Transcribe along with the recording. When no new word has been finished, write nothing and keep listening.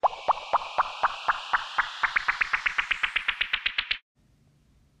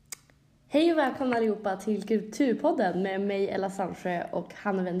Hej och välkomna allihopa till Kulturpodden med mig Ella Sandsjö och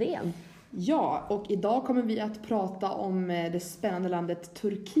Hanna Vendén. Ja, och idag kommer vi att prata om det spännande landet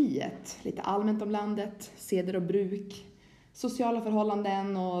Turkiet. Lite allmänt om landet, seder och bruk, sociala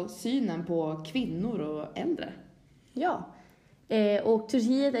förhållanden och synen på kvinnor och äldre. Ja, och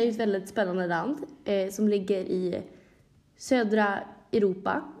Turkiet är ju ett väldigt spännande land som ligger i södra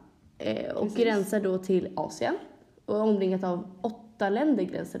Europa och gränsar då till Asien. Och är omringat av 8 länder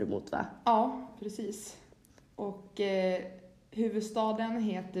gränsar det mot, va? Ja, precis. Och huvudstaden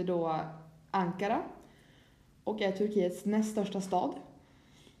heter då Ankara och är Turkiets näst största stad.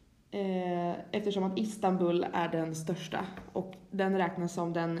 Eftersom att Istanbul är den största och den räknas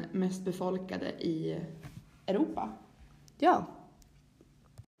som den mest befolkade i Europa. Ja.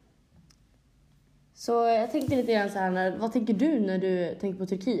 Så jag tänkte lite grann så här, vad tänker du när du tänker på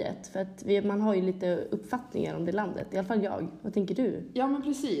Turkiet? För att man har ju lite uppfattningar om det landet, i alla fall jag. Vad tänker du? Ja, men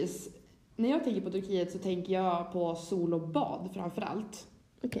precis. När jag tänker på Turkiet så tänker jag på sol och bad framförallt.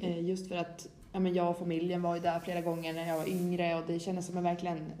 Okay. Just för att jag och familjen var ju där flera gånger när jag var yngre och det kändes som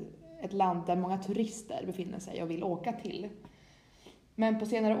verkligen ett land där många turister befinner sig och vill åka till. Men på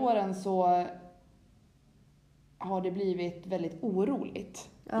senare åren så har det blivit väldigt oroligt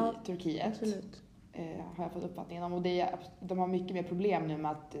i Turkiet. Absolut. Har jag fått uppfattningen om. Och de har mycket mer problem nu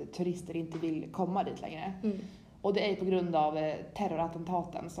med att turister inte vill komma dit längre. Mm. Och det är på grund av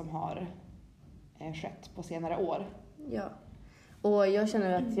terrorattentaten som har skett på senare år. Ja. Och jag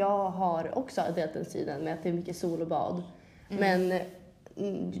känner att jag har också delat den sidan med att det är mycket sol och bad. Men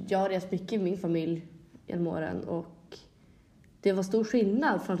jag har rest mycket i min familj genom åren och det var stor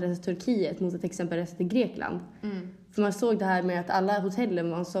skillnad från resa till Turkiet mot ett exempel resa till Grekland. För man såg det här med att alla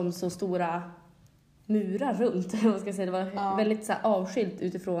hotellen var som så stora murar runt. Man ska säga. Det var väldigt så här, avskilt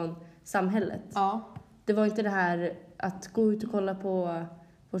utifrån samhället. Ja. Det var inte det här att gå ut och kolla på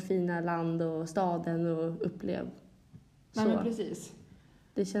vårt fina land och staden och uppleva. Nej, men precis.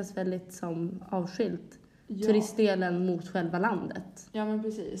 Det känns väldigt som avskilt. Ja. Turistdelen mot själva landet. Ja, men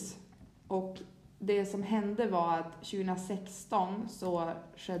precis. Och det som hände var att 2016 så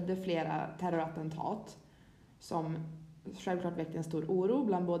skedde flera terrorattentat som självklart väckte en stor oro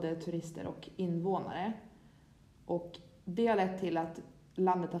bland både turister och invånare. Och det har lett till att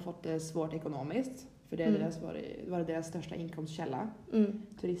landet har fått det svårt ekonomiskt. För det var deras största inkomstkälla,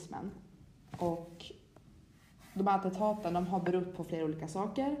 turismen. Och de här attentaten har berott på flera olika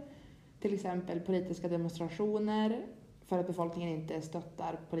saker. Till exempel politiska demonstrationer för att befolkningen inte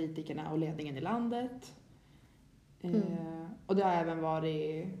stöttar politikerna och ledningen i landet. Och det har även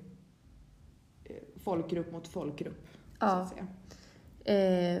varit folkgrupp mot folkgrupp. Så att säga.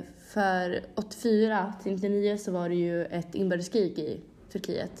 För 84 till 99 så var det ju ett inbördeskrig i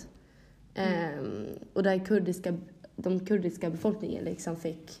Turkiet. Och där de kurdiska befolkningen liksom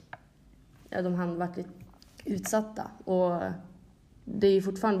de hann varit lite utsatta. Och det är ju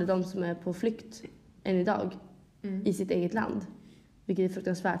fortfarande de som är på flykt än idag i sitt eget land. Vilket är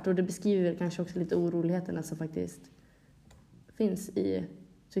fruktansvärt. Och det beskriver kanske också lite oroligheterna som faktiskt finns i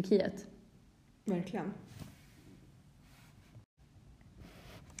Turkiet. Verkligen.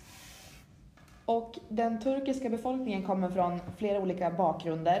 Och den turkiska befolkningen kommer från flera olika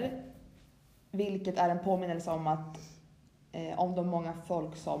bakgrunder. Vilket är en påminnelse om om de många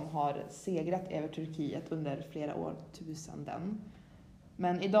folk som har segrat över Turkiet under flera årtusenden.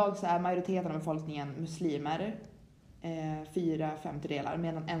 Men idag så är majoriteten av befolkningen muslimer, 4/5,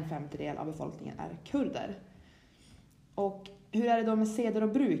 medan 1/5 av befolkningen är kurder. Och hur är det då med seder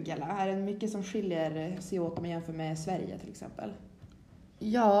och bruk, eller? Är det mycket som skiljer sig åt om man jämför med Sverige till exempel?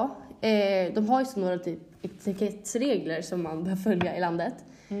 Ja, de har ju så några typ etikettsregler som man bör följa i landet.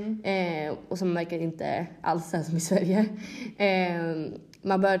 Och som märker inte alls är som i Sverige.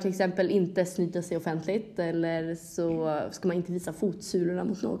 Man bör till exempel inte snyta sig offentligt, eller så ska man inte visa fotsulorna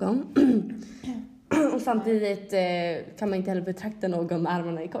mot någon. Och samtidigt kan man inte heller betrakta någon med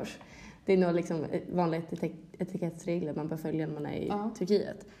armarna i kors. Det är nog liksom vanliga etikettsregler man bör följa när man är i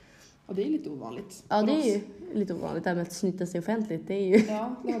Turkiet. Och det är lite ovanligt. Ja, det är ju lite ovanligt. Det här med att snyta sig offentligt, det är ju...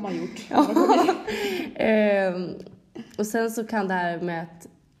 Ja, det har man gjort. Och sen så kan det här med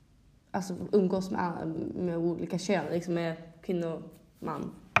att umgås med olika kön, liksom med kvinnor och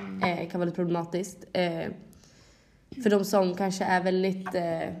man, kan vara lite problematiskt. För de som kanske är väldigt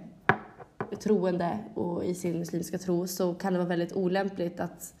troende och i sin muslimska tro, så kan det vara väldigt olämpligt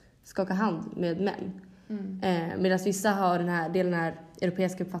att skaka hand med män. Medan vissa har den här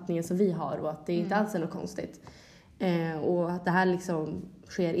europeiska uppfattningen som vi har, och att det inte alls är något konstigt. Och att det här liksom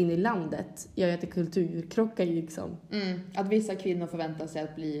sker in i landet gör ju att det kulturkrockar liksom. Att vissa kvinnor förväntar sig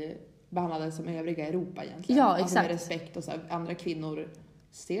att bli behandlade som övriga Europa egentligen. Ja, alltså exakt. med respekt, och så här, andra kvinnor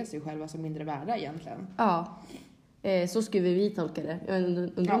ser sig själva som mindre värda egentligen. Ja, så skulle vi tolka det. Jag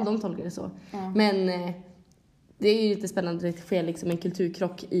undrar om de tolkar det så. Ja. Men det är ju lite spännande att det sker liksom en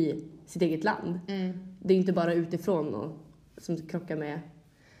kulturkrock i sitt eget land. Det är inte bara utifrån och, som krockar med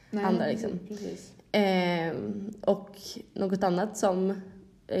andra. Liksom. Precis. Och något annat som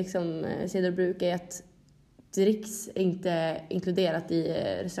liksom, seder och bruk är att dricks inte inkluderat i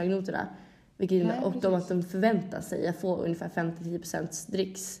restaurangnoterna. Vilket, och att de förväntar sig att få ungefär 50-10%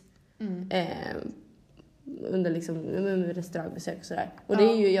 dricks under liksom, restaurangbesök och sådär. Och det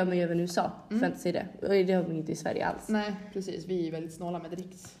är ju, gör man ju även i USA, förväntar sig det. Och det har man inte i Sverige alls. Nej, precis. Vi är väldigt snåla med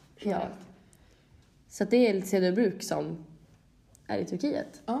dricks. Ja. Så att det är lite seder och bruk som är i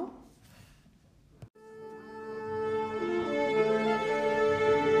Turkiet. Ja.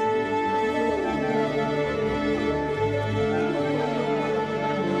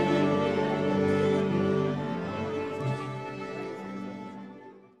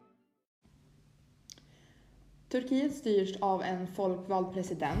 Turkiet styrs av en folkvald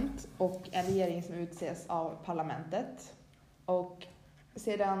president och en regering som utses av parlamentet. Och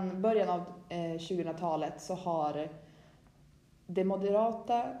sedan början av 2000-talet så har det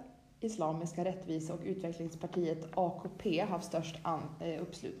moderata islamiska rättvisa- och utvecklingspartiet AKP haft störst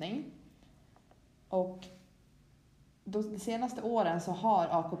uppslutning. Och de senaste åren så har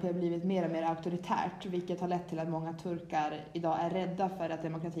AKP blivit mer och mer auktoritärt, vilket har lett till att många turkar idag är rädda för att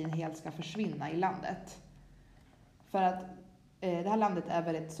demokratin helt ska försvinna i landet. För att det här landet är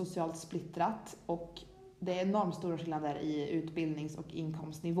väldigt socialt splittrat och det är enormt stora skillnader i utbildnings- och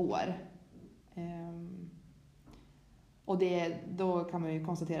inkomstnivåer. Och då kan man ju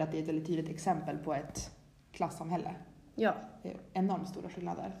konstatera att det är ett väldigt tydligt exempel på ett klassamhälle. Ja. Det är enormt stora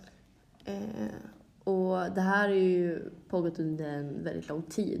skillnader. Och det här är ju pågått under en väldigt lång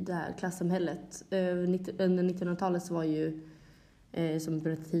tid, det här klassamhället. Under 1900-talet så var ju, som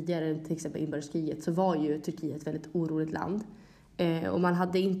berättade tidigare, till exempel inbördeskriget, så var ju Turkiet ett väldigt oroligt land. Och man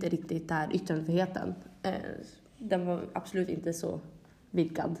hade inte riktigt den här yttrandefriheten. Den var absolut inte så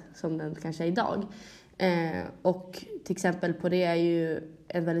vidgad som den kanske är idag. Och till exempel på det är ju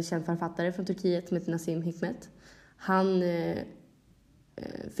en väldigt känd författare från Turkiet som heter Nazim Hikmet. Han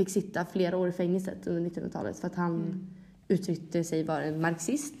fick sitta flera år i fängelset under 1900-talet för att han uttryckte sig vara en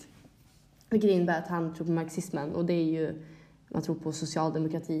marxist. Vilket innebär att han tror på marxismen, och det är ju, man tror på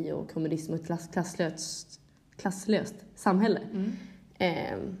socialdemokrati och kommunism och ett klasslöst samhälle.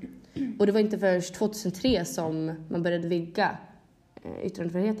 Och det var inte först 2003 som man började vidga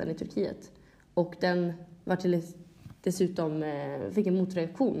yttrandefriheten i Turkiet. Och den var dessutom fick en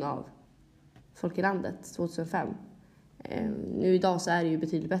motreaktion av folk i landet 2005. Nu idag så är det ju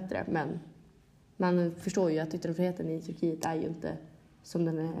betydligt bättre, men man förstår ju att yttrandefriheten i Turkiet är ju inte som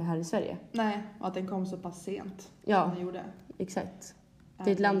den är här i Sverige. Nej, och att den kom så pass sent ja, som den gjorde. Exakt. Det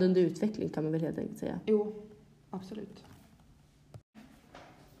är ett land under utveckling, kan man väl helt enkelt säga. Jo, absolut.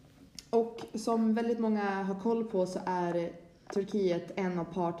 Och som väldigt många har koll på så är Turkiet en av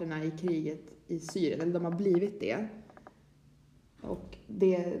parterna i kriget i Syrien, eller de har blivit det. Och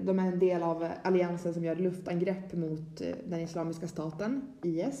de är en del av alliansen som gör luftangrepp mot den islamiska staten,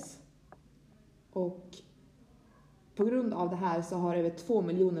 IS. Och på grund av det här så har över 2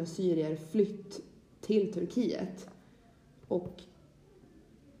 miljoner syrier flytt till Turkiet. Och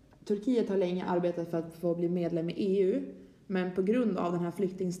Turkiet har länge arbetat för att få bli medlem i EU. Men på grund av den här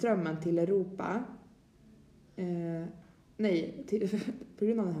flyktingströmmen till Europa... på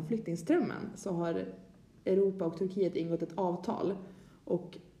grund av den här flyktingströmmen så har Europa och Turkiet ingått ett avtal.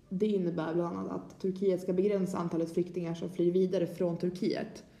 Och det innebär bland annat att Turkiet ska begränsa antalet flyktingar som flyr vidare från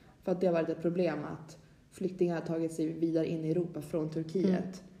Turkiet. För att det har varit ett problem att flyktingar har tagit sig vidare in i Europa från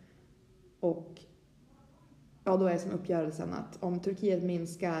Turkiet. Och ja, då är det som uppgörelsen att om Turkiet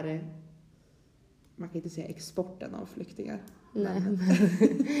minskar, man kan inte säga exporten av flyktingar. Nej,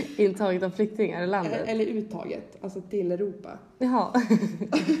 intaget av flyktingar i landet. Eller uttaget, alltså till Europa. Jaha.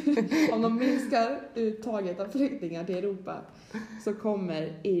 Om de minskar uttaget av flyktingar till Europa så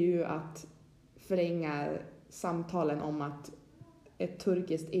kommer EU att förlänga samtalen om att ett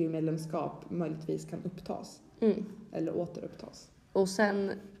turkiskt EU-medlemskap möjligtvis kan upptas. Eller återupptas. Och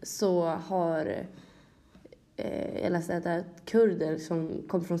sen så har jag läst att kurder som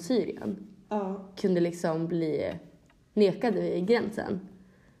kom från Syrien kunde liksom bli nekade i gränsen.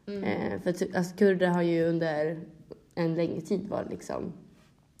 För alltså, kurder har ju under en längre tid varit liksom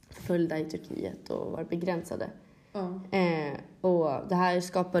förföljda i Turkiet och varit begränsade. Och det här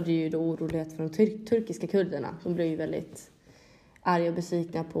skapade ju då orolighet för de turkiska kurderna. De blev ju väldigt arga och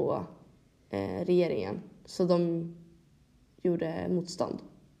besvikna på regeringen. Så de gjorde motstånd.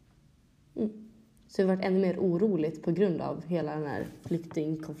 Så det har varit ännu mer oroligt på grund av hela den här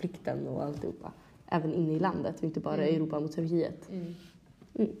flyktingkonflikten och alltihopa. Även inne i landet och inte bara i Europa mot Turkiet.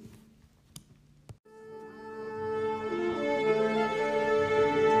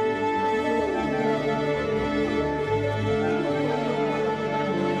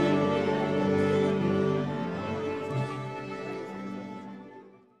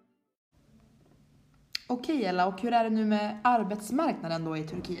 Okej, Ella, och hur är det nu med arbetsmarknaden då i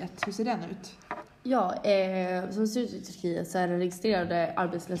Turkiet? Hur ser den ut? Ja, som det ser ut i Turkiet så är den registrerade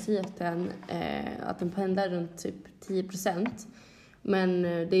arbetslösheten att den pendlar runt typ 10%. Men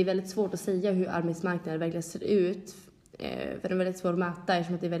det är väldigt svårt att säga hur arbetsmarknaden verkligen ser ut. För den är väldigt svår att mäta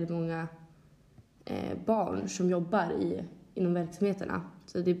eftersom att det är väldigt många barn som jobbar inom verksamheterna.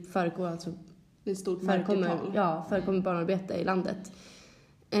 Så det föregår alltså... Det är ett stort mörkertal. Ja, förekommer barnarbete i landet.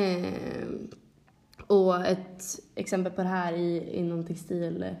 Och ett exempel på det här inom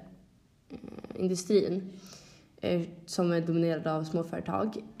textilindustrin som är dominerad av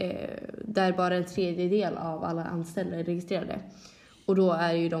småföretag där bara en tredjedel av alla anställda är registrerade. Och då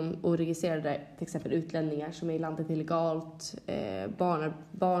är ju de oregistrerade till exempel utlänningar som är i landet illegalt,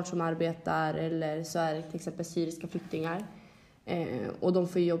 barn som arbetar eller så är det till exempel syriska flyktingar. Och de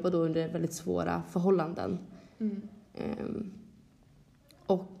får jobba då under väldigt svåra förhållanden.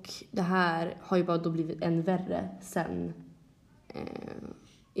 Och det här har ju bara då blivit än värre sen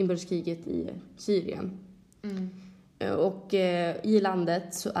inbördeskriget i Syrien. Och i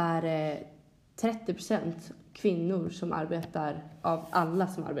landet så är det 30% kvinnor som arbetar av alla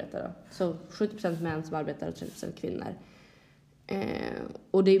som arbetar. Då. Så 70% män som arbetar och 30% kvinnor.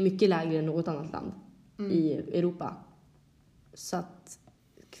 Och det är mycket lägre än något annat land i Europa. Så att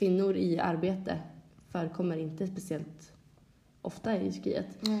kvinnor i arbete förekommer inte speciellt ofta i Turkiet.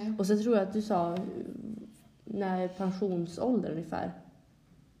 Och så tror jag att du sa när pensionsåldern ungefär.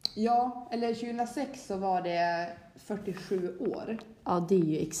 Ja, eller 2006 så var det 47 år. Ja, det är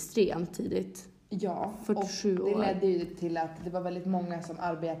ju extremt tidigt. Ja, 47 och det år. ledde ju till att det var väldigt många som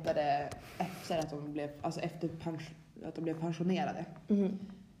arbetade efter att de blev, att de blev pensionerade.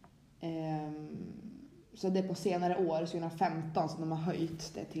 Så det är på senare år, 2015, som de har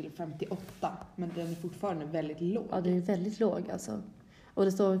höjt det till 58. Men den är fortfarande väldigt låg. Ja, det är väldigt låg alltså. Och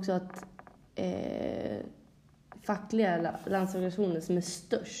det står också att fackliga landsorganisationen som är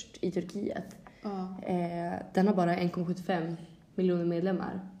störst i Turkiet, den har bara 1,75 miljoner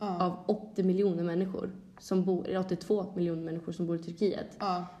medlemmar av 80 miljoner människor som bor, 82 miljoner människor som bor i Turkiet.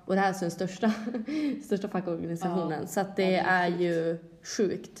 Och det här är alltså den största fackorganisationen. Så att det är ju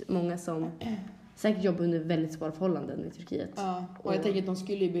sjukt många som säkert jobbar under väldigt svåra förhållanden i Turkiet. Ja, och jag tänker att de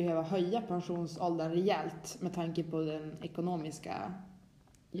skulle ju behöva höja pensionsåldern rejält med tanke på den ekonomiska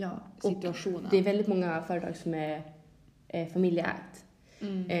situationen. Det är väldigt många företag som är familjeägt.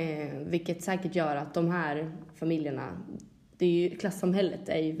 Vilket säkert gör att de här familjerna, det är ju, klassamhället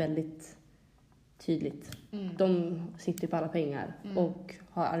är ju väldigt tydligt. De sitter på alla pengar och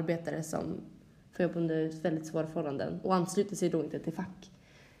har arbetare som får jobba under väldigt svåra förhållanden och ansluter sig då inte till fack.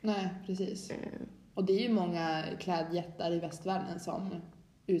 Nej, precis. Och det är ju många klädjättar i västvärlden som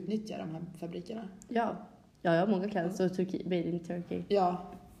utnyttjar de här fabrikerna. Ja, jag har många kläder så made in Turkey.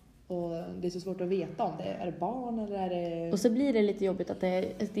 Ja, och det är så svårt att veta om det är barn eller är det... Och så blir det lite jobbigt att det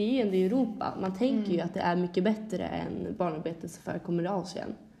är ändå i Europa. Man tänker ju att det är mycket bättre än barnarbete som förekommer i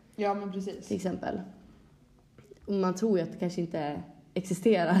Asien. Ja, men precis. Till exempel. Och man tror ju att det kanske inte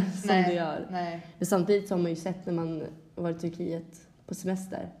existerar som det gör. Nej. Men samtidigt så har man ju sett när man var i Turkiet på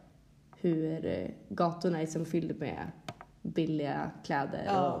semester hur gatorna är som fyllda med billiga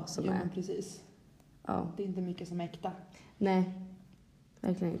kläder och som är... precis. Ja. Det är inte mycket som är äkta. Nej,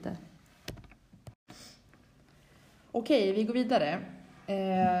 verkligen inte. Okej, vi går vidare.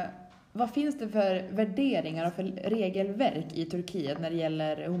 Vad finns det för värderingar och för regelverk i Turkiet när det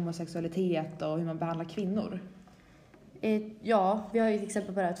gäller homosexualitet och hur man behandlar kvinnor? Ja, vi har ju ett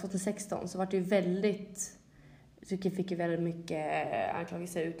exempel på det här 2016 så var det ju väldigt... Turkiet fick ju väldigt mycket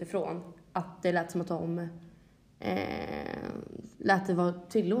anklagelser utifrån. Att det lät som att de lät det vara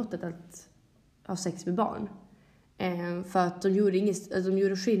tillåtet att ha sex med barn. För att de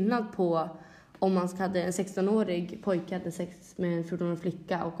gjorde skillnad på om man hade en 16-årig pojke hade sex med en 14-årig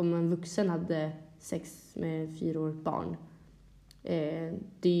flicka och om en vuxen hade sex med en 4-årigt barn.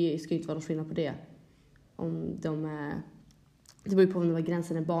 Det ska ju inte vara någon skillnad på det. Det beror på om det var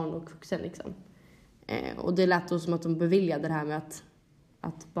gränsen är barn och vuxen liksom. Och det lät då som att de beviljade det här med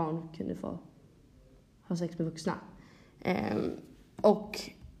att barn kunde få ha sex med vuxna. Och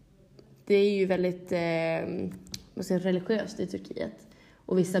det är ju väldigt religiöst i Turkiet.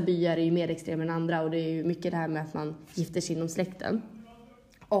 Och vissa byar är ju mer extrema än andra och det är ju mycket det här med att man gifter sig inom släkten.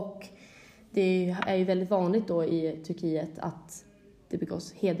 Och det är ju väldigt vanligt då i Turkiet att det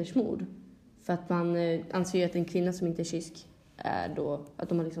begås hedersmord. För att man anser ju att en kvinna som inte är kysk är då, att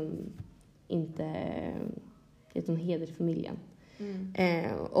de har liksom inte gett någon heder till familjen.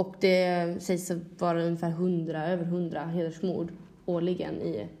 Och det sägs vara ungefär över 100 hedersmord årligen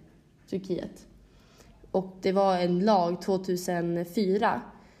i Turkiet. Och det var en lag 2004,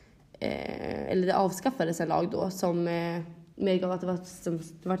 eller det avskaffades en lag då, som medgav att det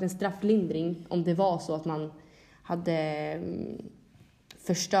var en strafflindring om det var så att man hade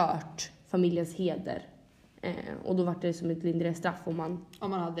förstört familjens heder. Och då var det som ett lindrigare straff om man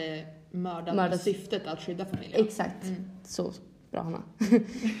hade mördat syftet att skydda familjen. Exakt, så bra Hanna.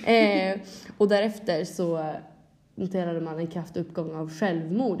 Och därefter så noterade man en kraftig uppgång av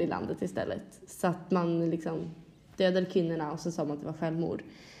självmord i landet istället. Så att man liksom dödade kvinnorna och så sa man att det var självmord.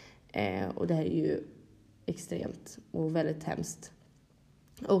 Och det här är ju extremt och väldigt hemskt.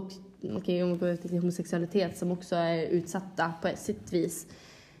 Och man kan ju gå ut till homosexualitet som också är utsatta på sitt vis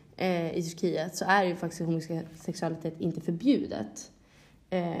i Turkiet, så är ju faktiskt homosexualitet inte förbjudet.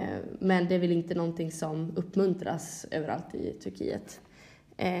 Men det är väl inte någonting som uppmuntras överallt i Turkiet.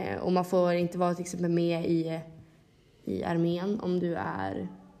 Och man får inte vara till exempel med i armén om du är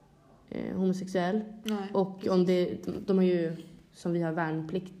homosexuell. Nej, och om de har ju, som vi har,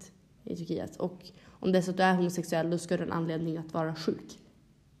 värnplikt i Turkiet. Och om det är så att du är homosexuell, då ska du ha en anledning att vara sjuk.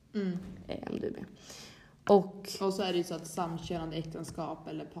 Om du är med. Och så är det ju så att samkönade äktenskap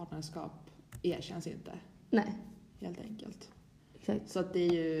eller partnerskap erkänns inte. Nej. Helt enkelt. Exakt. Så att det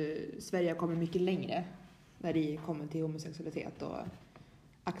är ju, Sverige har kommit mycket längre när det kommer till homosexualitet och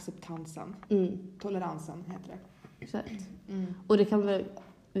acceptansen. Toleransen heter det. Exakt. Och det kan väl,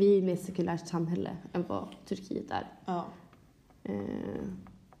 vi är mer sekulärt samhälle än vad Turkiet är. Ja.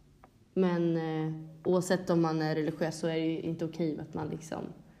 Men oavsett om man är religiös så är det ju inte okej att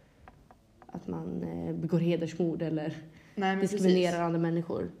man begår hedersmord eller diskriminerar andra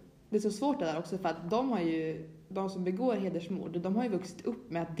människor. Det är så svårt det där också, för att de som begår hedersmord, de har ju vuxit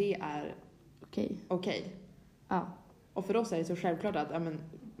upp med att det är okej. Ja. Och för oss är det så självklart att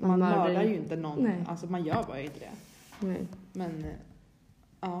man mördar ju inte någon. Nej. Alltså man gör bara inte det. Nej. Men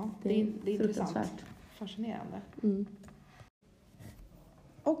ja, det är intressant. Fascinerande.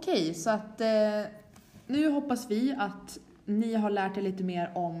 Okej, så att nu hoppas vi att ni har lärt er lite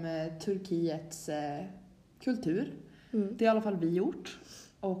mer om Turkiets kultur. Det har i alla fall vi gjort.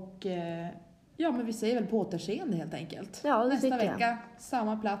 Och men vi säger väl på återseende helt enkelt. Ja, nästa vecka,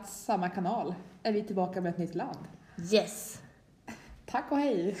 samma plats, samma kanal, är vi tillbaka med ett nytt land. Yes! Tack och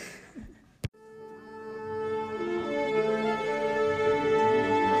hej!